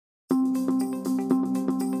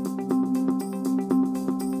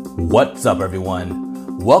What's up,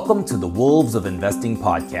 everyone? Welcome to the Wolves of Investing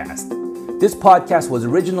podcast. This podcast was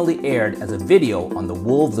originally aired as a video on the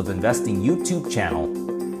Wolves of Investing YouTube channel.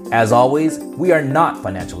 As always, we are not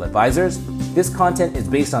financial advisors. This content is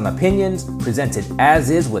based on opinions presented as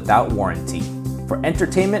is without warranty, for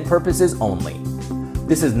entertainment purposes only.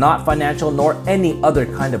 This is not financial nor any other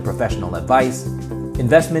kind of professional advice.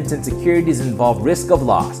 Investments in securities involve risk of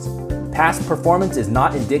loss. Past performance is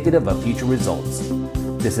not indicative of future results.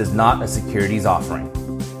 This is not a securities offering.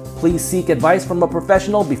 Please seek advice from a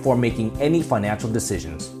professional before making any financial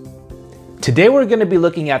decisions. Today we're going to be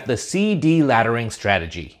looking at the CD laddering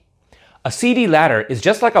strategy. A CD ladder is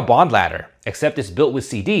just like a bond ladder, except it's built with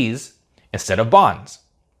CDs instead of bonds.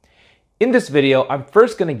 In this video, I'm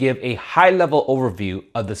first going to give a high-level overview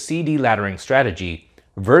of the CD laddering strategy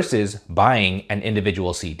versus buying an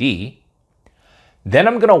individual CD. Then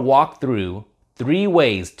I'm going to walk through 3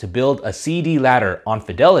 ways to build a CD ladder on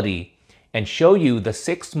Fidelity and show you the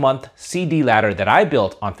 6-month CD ladder that I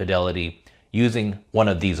built on Fidelity using one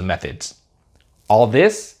of these methods. All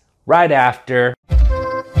this right after.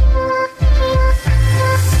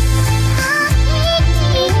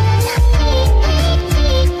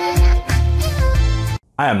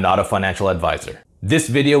 I am not a financial advisor. This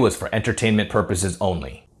video is for entertainment purposes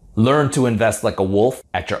only. Learn to invest like a wolf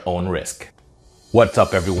at your own risk. What's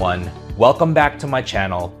up, everyone? Welcome back to my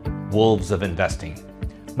channel, Wolves of Investing.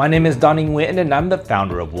 My name is Donnie Nguyen and I'm the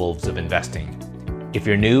founder of Wolves of Investing. If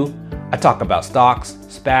you're new, I talk about stocks,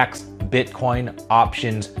 SPACs, Bitcoin,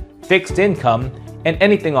 options, fixed income, and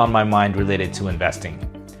anything on my mind related to investing.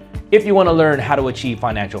 If you want to learn how to achieve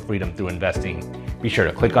financial freedom through investing, be sure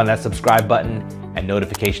to click on that subscribe button and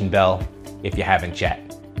notification bell if you haven't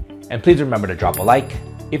yet. And please remember to drop a like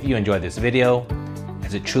if you enjoyed this video,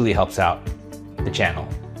 as it truly helps out the channel.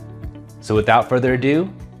 So without further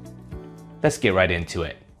ado, let's get right into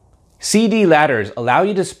it. CD ladders allow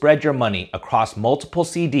you to spread your money across multiple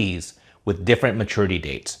CDs with different maturity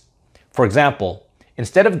dates. For example,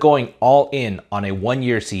 instead of going all in on a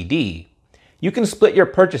 1-year CD, you can split your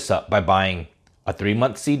purchase up by buying a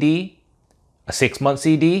 3-month CD, a 6-month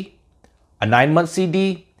CD, a 9-month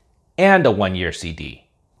CD, and a 1-year CD.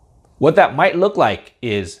 What that might look like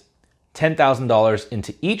is $10,000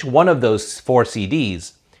 into each one of those 4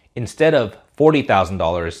 CDs instead of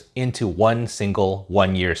 $40,000 into one single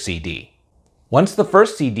 1-year CD. Once the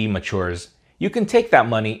first CD matures, you can take that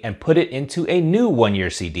money and put it into a new 1-year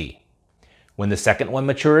CD. When the second one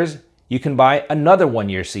matures, you can buy another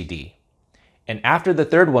 1-year CD. And after the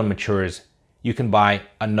third one matures, you can buy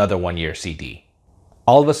another 1-year CD.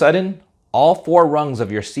 All of a sudden, all 4 rungs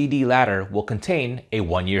of your CD ladder will contain a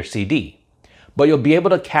 1-year CD. But you'll be able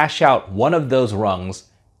to cash out one of those rungs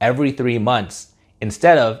every 3 months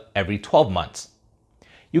instead of every 12 months.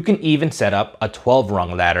 You can even set up a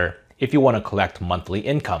 12-rung ladder if you want to collect monthly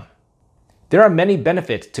income. There are many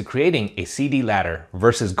benefits to creating a CD ladder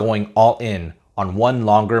versus going all in on one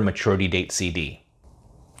longer maturity date CD.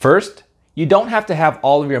 First, you don't have to have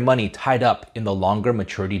all of your money tied up in the longer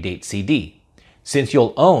maturity date CD, since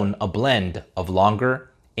you'll own a blend of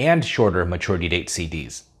longer and shorter maturity date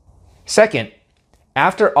CDs. Second,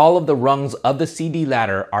 after all of the rungs of the CD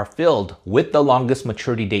ladder are filled with the longest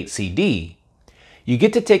maturity date CD, you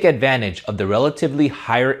get to take advantage of the relatively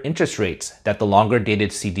higher interest rates that the longer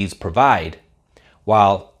dated CDs provide,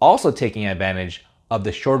 while also taking advantage of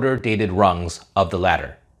the shorter dated rungs of the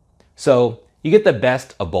ladder. So you get the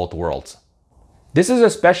best of both worlds. This is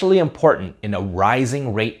especially important in a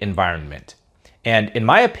rising rate environment. And in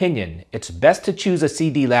my opinion, it's best to choose a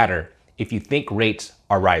CD ladder if you think rates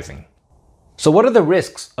are rising. So what are the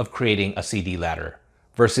risks of creating a CD ladder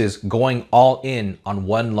versus going all in on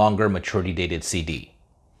one longer maturity dated CD?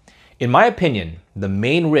 In my opinion, the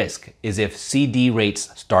main risk is if CD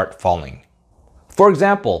rates start falling. For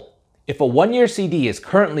example, if a 1-year CD is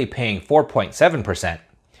currently paying 4.7%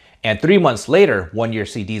 and 3 months later 1-year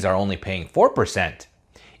CDs are only paying 4%,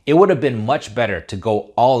 it would have been much better to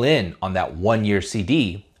go all in on that 1-year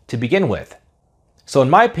CD to begin with. So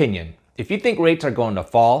in my opinion, if you think rates are going to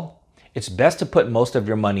fall, it's best to put most of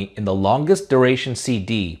your money in the longest duration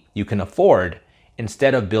CD you can afford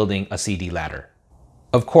instead of building a CD ladder.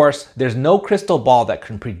 Of course, there's no crystal ball that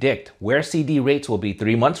can predict where CD rates will be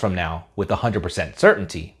 3 months from now with 100%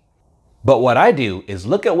 certainty. But what I do is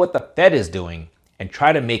look at what the Fed is doing and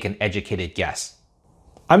try to make an educated guess.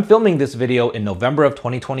 I'm filming this video in November of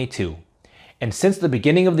 2022, and since the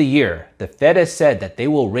beginning of the year, the Fed has said that they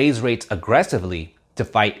will raise rates aggressively to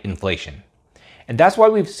fight inflation. And that's why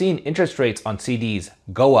we've seen interest rates on CDs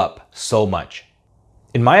go up so much.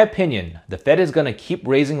 In my opinion, the Fed is going to keep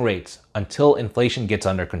raising rates until inflation gets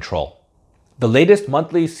under control. The latest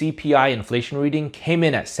monthly CPI inflation reading came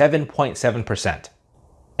in at 7.7%,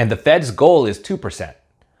 and the Fed's goal is 2%.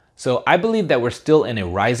 So I believe that we're still in a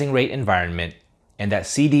rising rate environment and that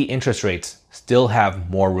CD interest rates still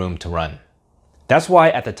have more room to run. That's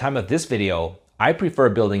why at the time of this video, I prefer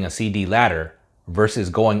building a CD ladder versus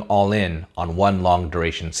going all in on one long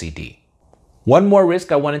duration CD. One more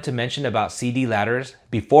risk I wanted to mention about CD ladders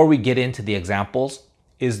before we get into the examples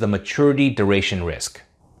is the maturity duration risk.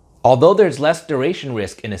 Although there's less duration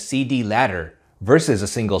risk in a CD ladder versus a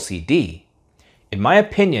single CD, in my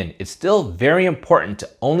opinion, it's still very important to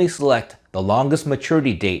only select the longest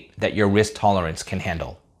maturity date that your risk tolerance can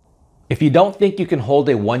handle. If you don't think you can hold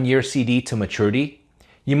a 1-year CD to maturity,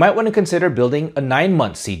 you might want to consider building a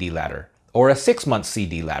 9-month CD ladder or a 6-month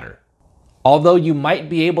CD ladder. Although you might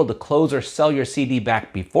be able to close or sell your CD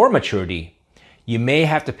back before maturity, you may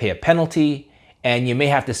have to pay a penalty and you may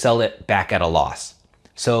have to sell it back at a loss.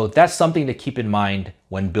 So that's something to keep in mind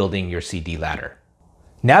when building your CD ladder.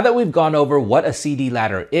 Now that we've gone over what a CD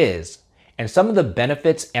ladder is and some of the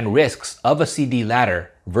benefits and risks of a CD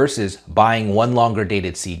ladder versus buying one longer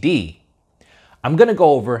dated CD, I'm going to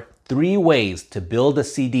go over 3 ways to build a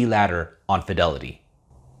CD ladder on Fidelity.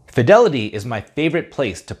 Fidelity is my favorite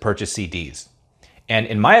place to purchase CDs, and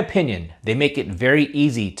in my opinion, they make it very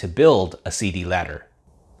easy to build a CD ladder.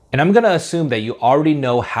 And I'm going to assume that you already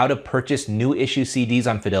know how to purchase new issue CDs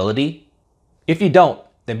on Fidelity. If you don't,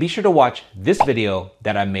 then be sure to watch this video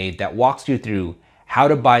that I made that walks you through how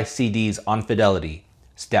to buy CDs on Fidelity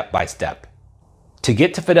step by step. To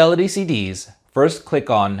get to Fidelity CDs, first click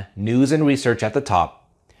on News and Research at the top,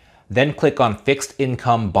 then click on Fixed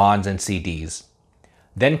Income Bonds and CDs,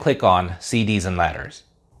 then click on CDs and Ladders.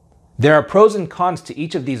 There are pros and cons to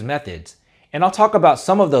each of these methods, and I'll talk about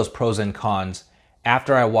some of those pros and cons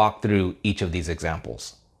after I walk through each of these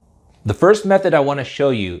examples. The first method I want to show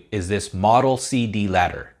you is this model CD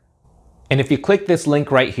ladder. And if you click this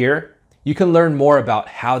link right here, you can learn more about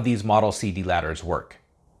how these model CD ladders work.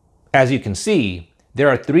 As you can see, there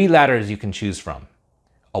are 3 ladders you can choose from.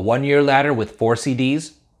 A 1-year ladder with 4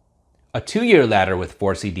 CDs, a 2-year ladder with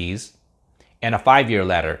 4 CDs, and a 5-year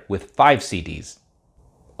ladder with 5 CDs.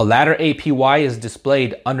 A ladder APY is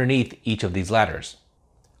displayed underneath each of these ladders.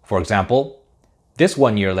 For example, this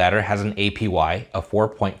 1-year ladder has an APY of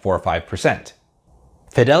 4.45%.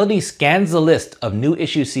 Fidelity scans the list of new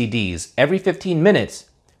issue CDs every 15 minutes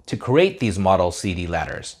to create these model CD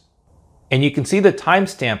ladders. And you can see the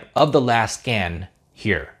timestamp of the last scan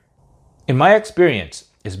here. In my experience,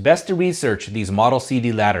 it's best to research these model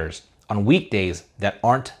CD ladders on weekdays that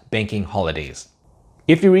aren't banking holidays.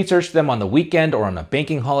 If you research them on the weekend or on a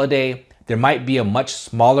banking holiday, there might be a much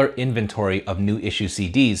smaller inventory of new issue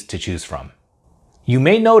CDs to choose from. You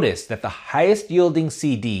may notice that the highest yielding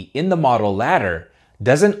CD in the model ladder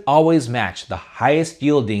doesn't always match the highest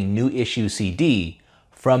yielding new issue CD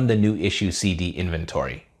from the new issue CD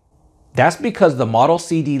inventory. That's because the model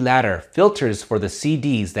CD ladder filters for the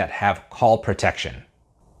CDs that have call protection.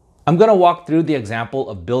 I'm going to walk through the example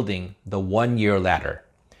of building the 1-year ladder,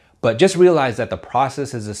 but just realize that the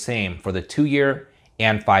process is the same for the 2-year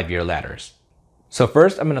and 5-year ladders. So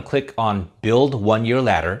first I'm going to click on Build 1-year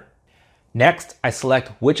ladder. Next, I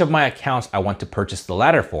select which of my accounts I want to purchase the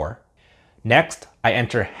ladder for. Next, I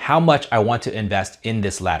enter how much I want to invest in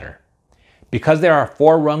this ladder. Because there are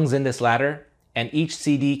 4 rungs in this ladder, and each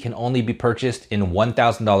CD can only be purchased in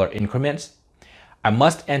 $1,000 increments, I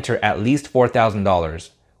must enter at least $4,000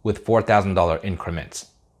 with $4,000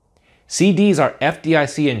 increments. CDs are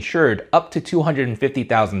FDIC insured up to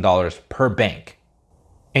 $250,000 per bank.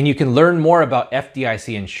 And you can learn more about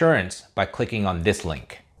FDIC insurance by clicking on this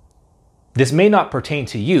link. This may not pertain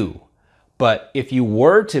to you, but if you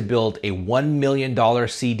were to build a $1 million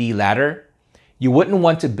CD ladder, you wouldn't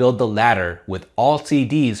want to build the ladder with all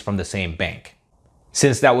CDs from the same bank,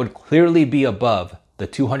 since that would clearly be above the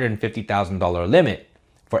 $250,000 limit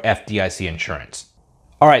for FDIC insurance.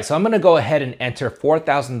 All right, so I'm going to go ahead and enter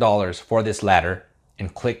 $4,000 for this ladder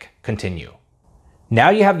and click Continue.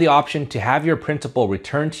 Now you have the option to have your principal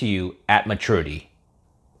returned to you at maturity,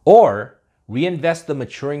 or reinvest the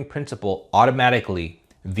maturing principal automatically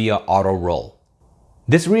via auto roll.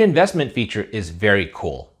 This reinvestment feature is very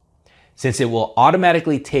cool, since it will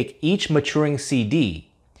automatically take each maturing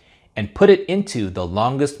CD and put it into the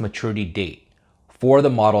longest maturity date for the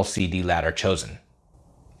model CD ladder chosen.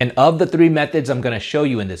 And of the 3 methods I'm going to show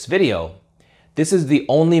you in this video, this is the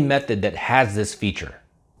only method that has this feature.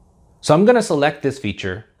 So I'm going to select this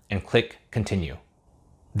feature and click Continue.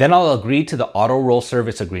 Then I'll agree to the auto roll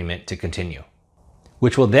service agreement to continue,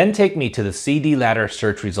 which will then take me to the CD ladder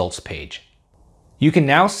search results page. You can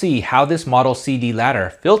now see how this model CD ladder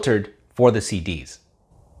filtered for the CDs.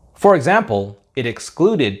 For example, it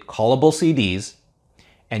excluded callable CDs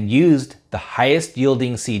and used the highest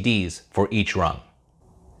yielding CDs for each rung.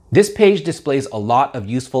 This page displays a lot of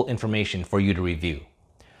useful information for you to review,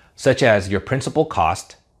 such as your principal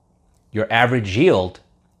cost, your average yield,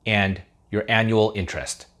 and your annual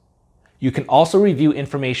interest. You can also review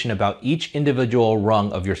information about each individual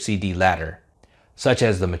rung of your CD ladder, such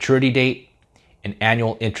as the maturity date and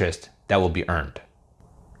annual interest that will be earned.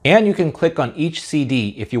 And you can click on each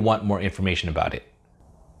CD if you want more information about it.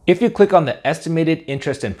 If you click on the estimated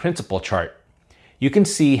interest and principal chart, you can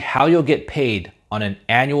see how you'll get paid on an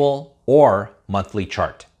annual or monthly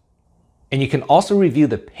chart. And you can also review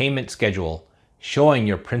the payment schedule showing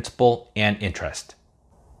your principal and interest.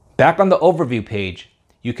 Back on the overview page,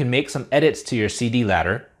 you can make some edits to your CD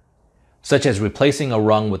ladder, such as replacing a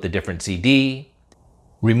rung with a different CD,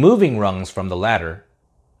 removing rungs from the ladder,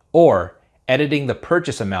 or editing the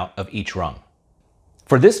purchase amount of each rung.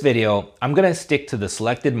 For this video, I'm going to stick to the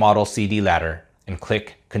selected model CD ladder and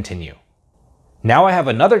click Continue. Now I have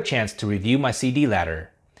another chance to review my CD ladder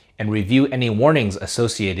and review any warnings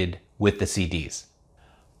associated with the CDs.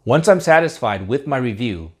 Once I'm satisfied with my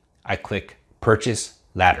review, I click Purchase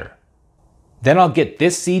Ladder. Then I'll get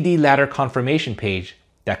this CD ladder confirmation page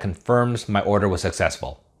that confirms my order was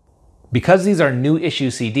successful. Because these are new issue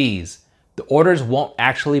CDs, the orders won't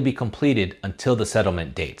actually be completed until the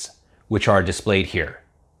settlement dates, which are displayed here.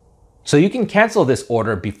 So you can cancel this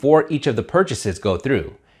order before each of the purchases go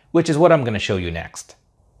through, which is what I'm going to show you next.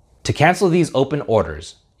 To cancel these open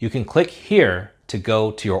orders, you can click here to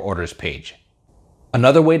go to your orders page.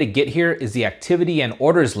 Another way to get here is the activity and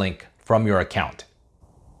orders link from your account.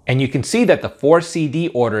 And you can see that the 4 CD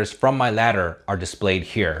orders from my ladder are displayed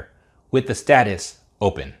here with the status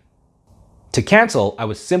open. To cancel, I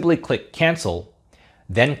would simply click Cancel,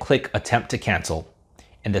 then click Attempt to Cancel,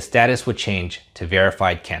 and the status would change to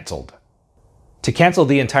Verified Canceled. To cancel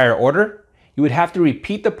the entire order, you would have to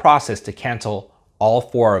repeat the process to cancel all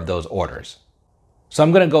 4 of those orders. So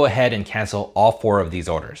I'm going to go ahead and cancel all 4 of these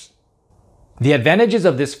orders. The advantages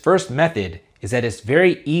of this first method is that it's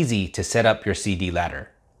very easy to set up your CD ladder.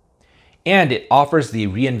 And it offers the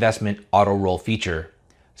reinvestment auto roll feature,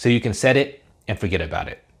 so you can set it and forget about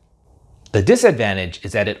it. The disadvantage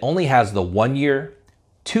is that it only has the 1-year,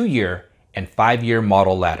 2-year, and 5-year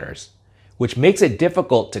model ladders, which makes it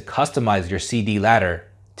difficult to customize your CD ladder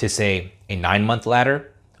to, say, a 9-month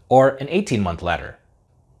ladder or an 18-month ladder.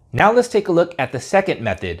 Now let's take a look at the second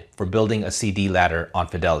method for building a CD ladder on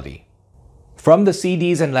Fidelity. From the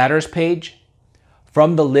CDs and ladders page,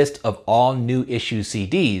 from the list of all new issue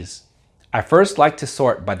CDs, I first like to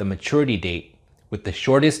sort by the maturity date with the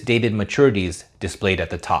shortest dated maturities displayed at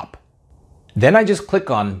the top. Then I just click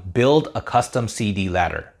on Build a Custom CD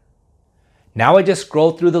Ladder. Now I just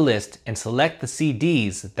scroll through the list and select the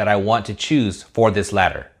CDs that I want to choose for this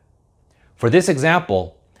ladder. For this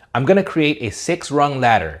example, I'm going to create a 6-rung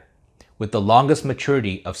ladder with the longest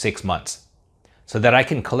maturity of 6 months so that I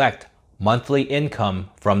can collect monthly income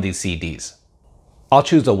from these CDs. I'll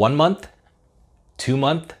choose a 1-month,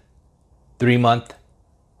 2-month, 3-month,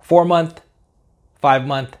 4-month,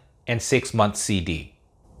 5-month, and 6-month CD.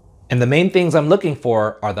 And the main things I'm looking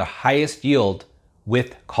for are the highest yield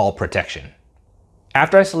with call protection.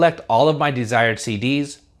 After I select all of my desired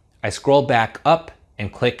CDs, I scroll back up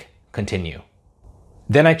and click Continue.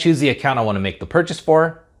 Then I choose the account I want to make the purchase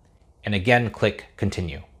for, and again click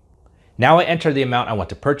Continue. Now I enter the amount I want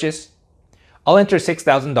to purchase. I'll enter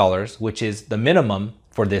 $6,000, which is the minimum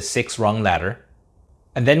for this 6-rung ladder,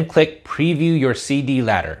 and then click Preview Your CD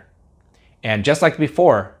Ladder. And just like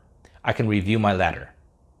before, I can review my ladder.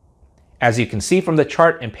 As you can see from the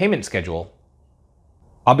chart and payment schedule,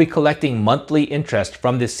 I'll be collecting monthly interest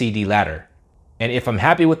from this CD ladder. And if I'm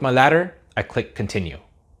happy with my ladder, I click Continue.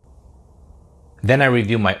 Then I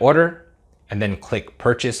review my order and then click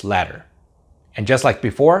Purchase Ladder. And just like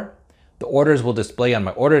before, the orders will display on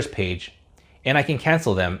my orders page and I can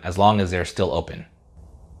cancel them as long as they're still open.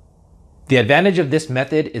 The advantage of this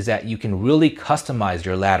method is that you can really customize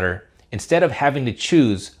your ladder instead of having to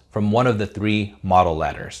choose from one of the 3 model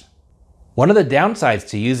ladders. One of the downsides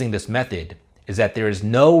to using this method is that there is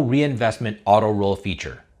no reinvestment auto roll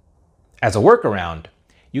feature. As a workaround,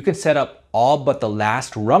 you can set up all but the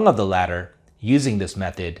last rung of the ladder using this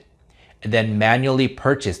method and then manually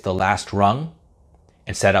purchase the last rung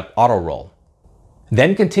and set up auto roll.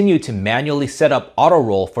 Then continue to manually set up auto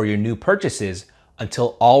roll for your new purchases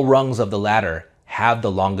until all rungs of the ladder have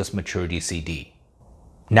the longest maturity CD.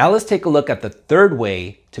 Now let's take a look at the third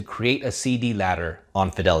way to create a CD ladder on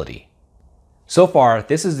Fidelity. So far,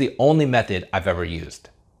 this is the only method I've ever used.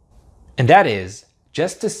 And that is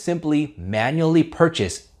just to simply manually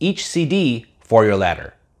purchase each CD for your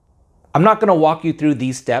ladder. I'm not going to walk you through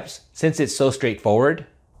these steps since it's so straightforward,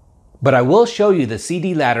 but I will show you the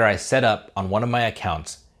CD ladder I set up on one of my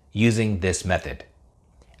accounts using this method.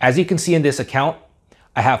 As you can see in this account,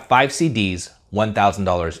 I have 5 CDs,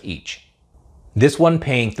 $1,000 each. This one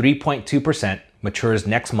paying 3.2% matures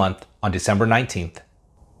next month on December 19th.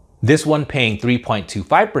 This one paying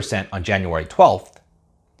 3.25% on January 12th.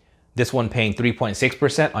 This one paying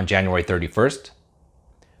 3.6% on January 31st.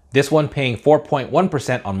 This one paying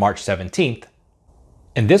 4.1% on March 17th.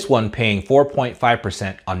 And this one paying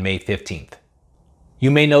 4.5% on May 15th.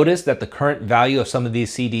 You may notice that the current value of some of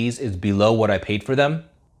these CDs is below what I paid for them.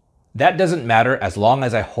 That doesn't matter as long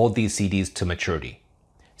as I hold these CDs to maturity,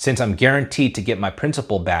 since I'm guaranteed to get my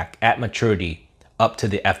principal back at maturity up to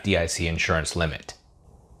the FDIC insurance limit.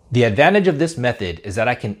 The advantage of this method is that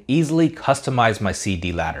I can easily customize my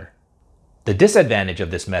CD ladder. The disadvantage of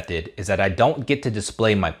this method is that I don't get to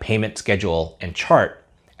display my payment schedule and chart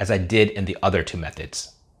as I did in the other 2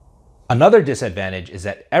 methods. Another disadvantage is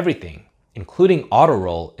that everything, including auto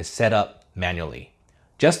roll, is set up manually,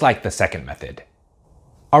 just like the second method.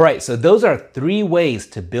 Alright, so those are 3 ways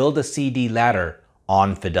to build a CD ladder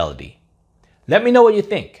on Fidelity. Let me know what you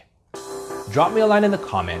think. Drop me a line in the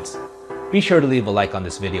comments. Be sure to leave a like on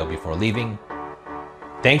this video before leaving.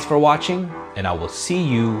 Thanks for watching, and I will see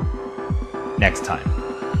you next time.